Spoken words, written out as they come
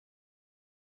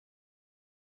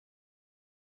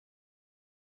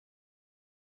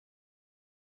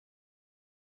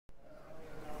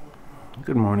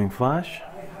Good morning, Flash.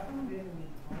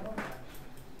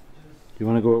 You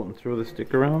want to go out and throw the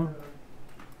stick around?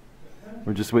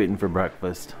 We're just waiting for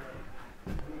breakfast.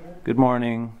 Good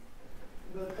morning.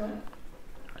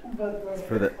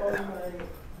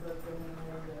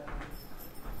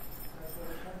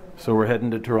 So we're heading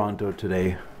to Toronto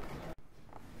today.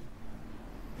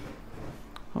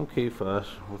 Okay, Flash,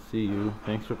 we'll see you.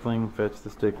 Thanks for playing fetch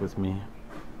the stick with me.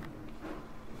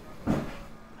 I'll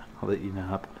let you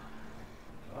nap.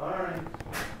 Alright.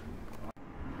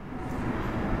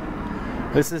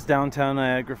 This is downtown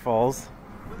Niagara Falls.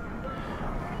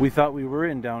 We thought we were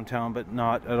in downtown, but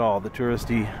not at all. The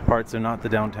touristy parts are not the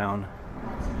downtown.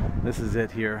 This is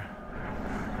it here.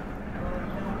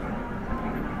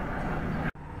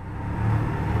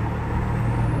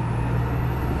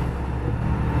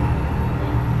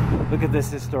 Look at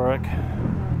this historic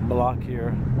block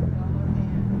here.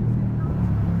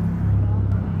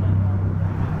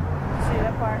 See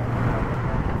that part?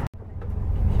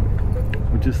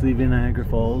 We're just leaving Niagara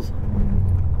Falls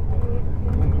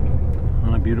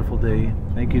on a beautiful day.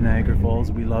 Thank you, Niagara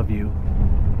Falls. We love you.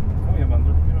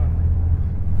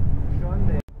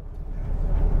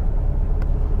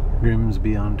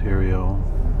 Grimsby, Ontario.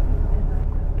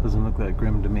 Doesn't look that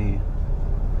grim to me.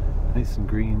 Nice and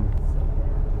green.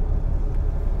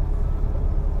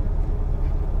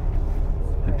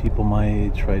 And people my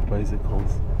age ride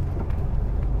bicycles.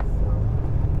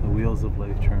 The wheels of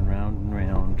life turn round and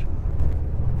round.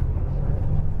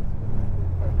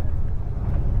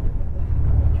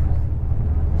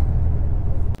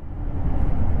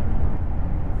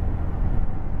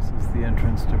 This is the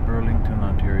entrance to Burlington,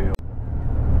 Ontario.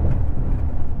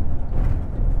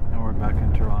 And we're back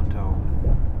in Toronto.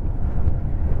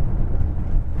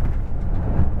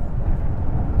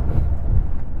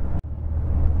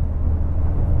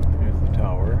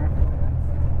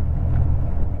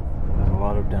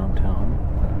 Downtown.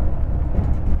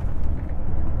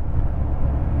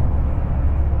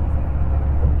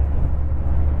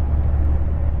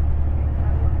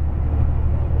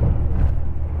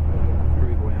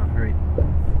 Hurry, boy, hurry.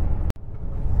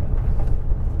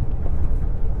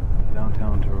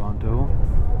 Downtown Toronto.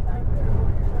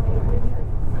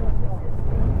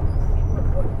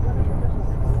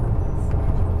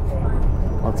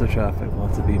 Lots of traffic,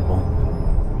 lots of people.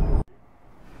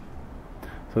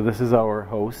 So this is our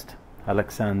host,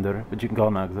 Alexander, but you can call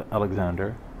him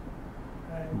Alexander.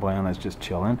 Boyana's just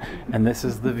chilling. And this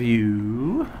is the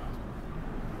view.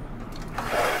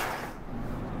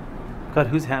 God,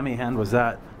 whose hammy hand was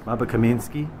that? Baba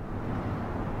Kaminsky?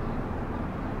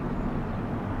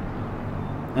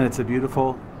 And it's a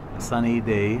beautiful, sunny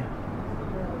day.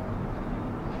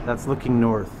 That's looking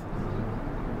north.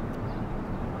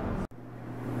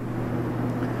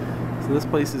 So this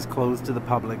place is closed to the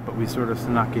public, but we sort of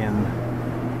snuck in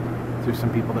through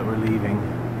some people that were leaving.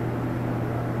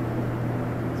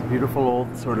 It's a beautiful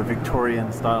old sort of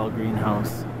Victorian style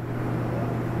greenhouse.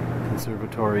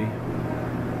 Conservatory.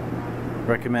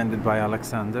 Recommended by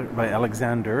Alexander.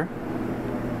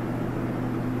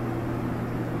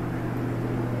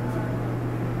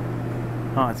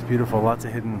 Oh, it's beautiful. Lots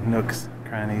of hidden nooks,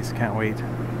 crannies. Can't wait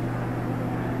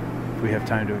if we have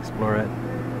time to explore it.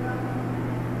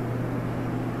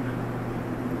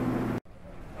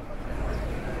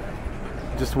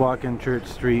 Just walking Church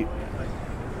Street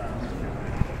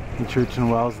in Church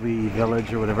and Wellesley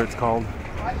Village or whatever it's called.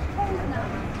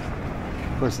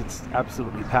 Of course, it's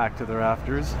absolutely packed to the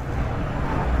rafters.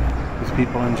 There's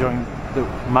people enjoying the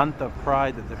month of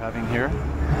Pride that they're having here.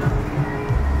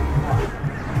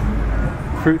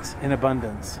 Fruits in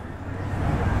abundance.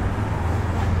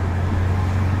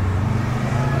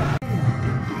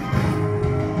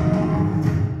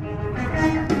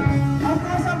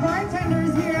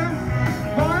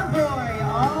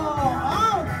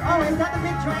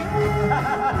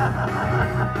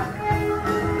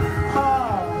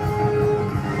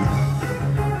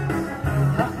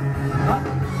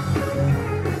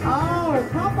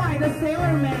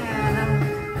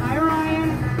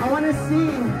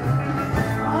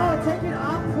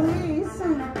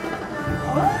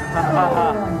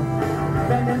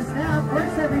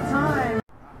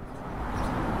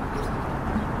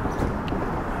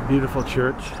 Beautiful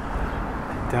church,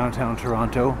 downtown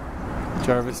Toronto,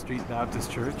 Jarvis Street Baptist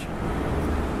Church.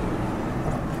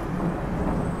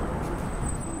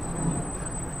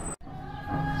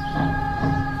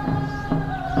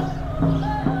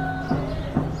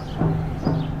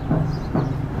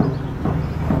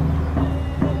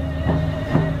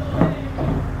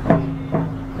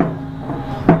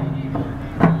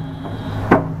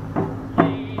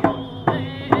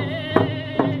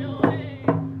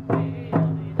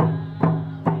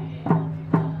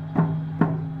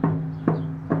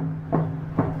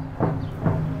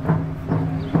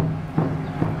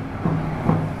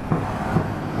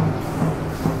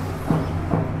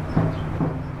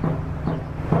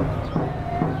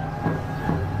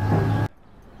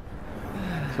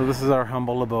 this is our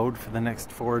humble abode for the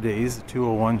next 4 days,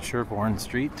 201 Sherbourne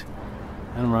Street.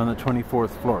 And we're on the 24th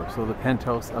floor, so the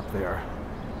penthouse up there.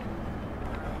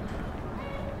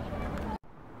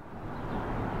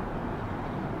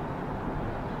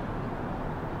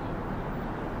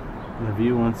 And the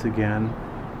view once again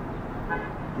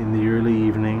in the early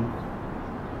evening.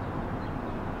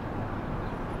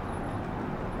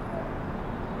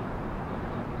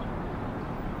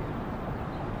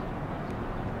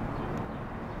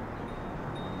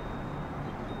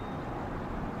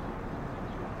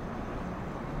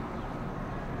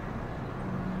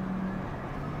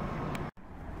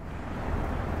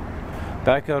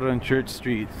 Back out on Church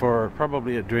Street for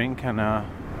probably a drink and a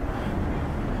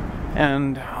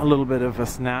little bit of a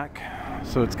snack.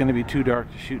 So it's going to be too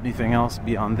dark to shoot anything else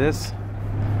beyond this.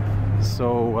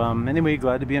 So anyway,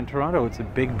 glad to be in Toronto. It's a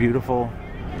big, beautiful,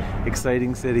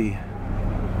 exciting city.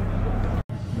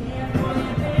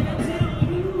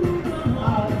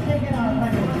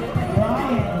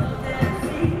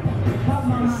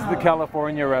 This is the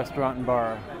California restaurant and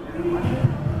bar.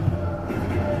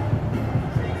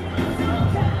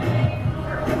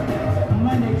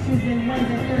 Monday, Tuesday,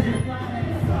 Wednesday, Thursday, Friday.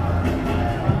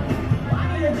 I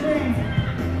need a drink.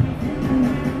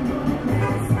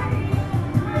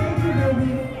 Thank you,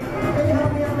 baby. Can you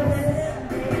help me out with this?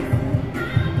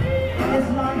 It's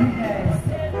laundry day.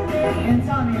 And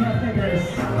Tommy Hilfigers.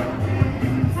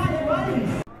 Hi,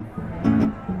 buddies.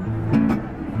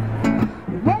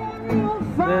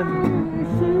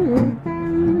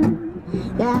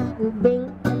 That will bring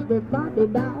everybody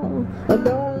down. But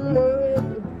don't worry.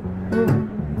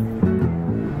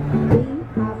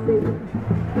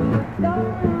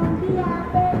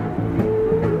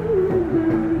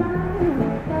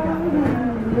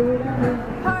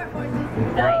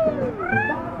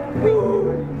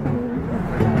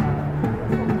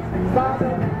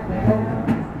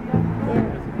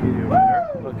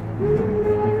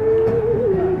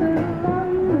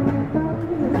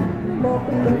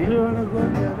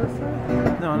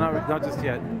 No, not just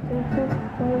yet. I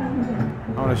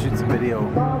want to shoot some video.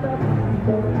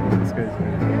 This guy's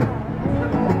good.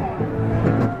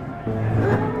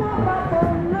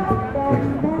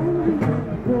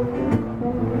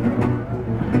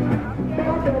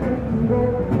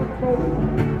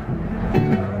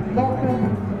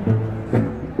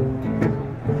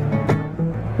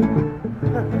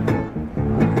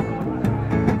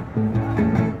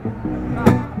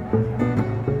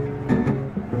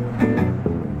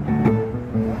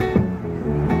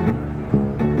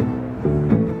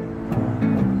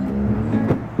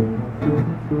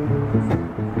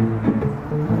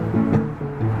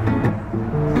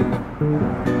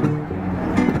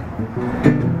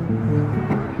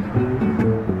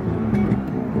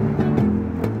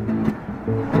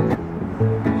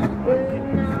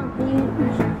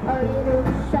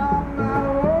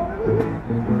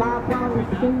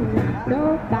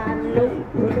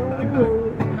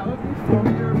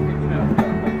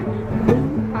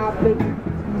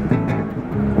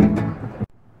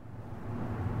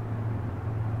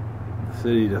 The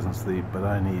city doesn't sleep, but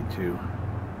I need to.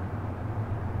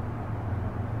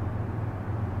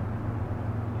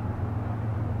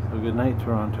 So good night,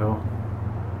 Toronto.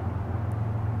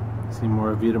 See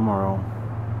more of you tomorrow.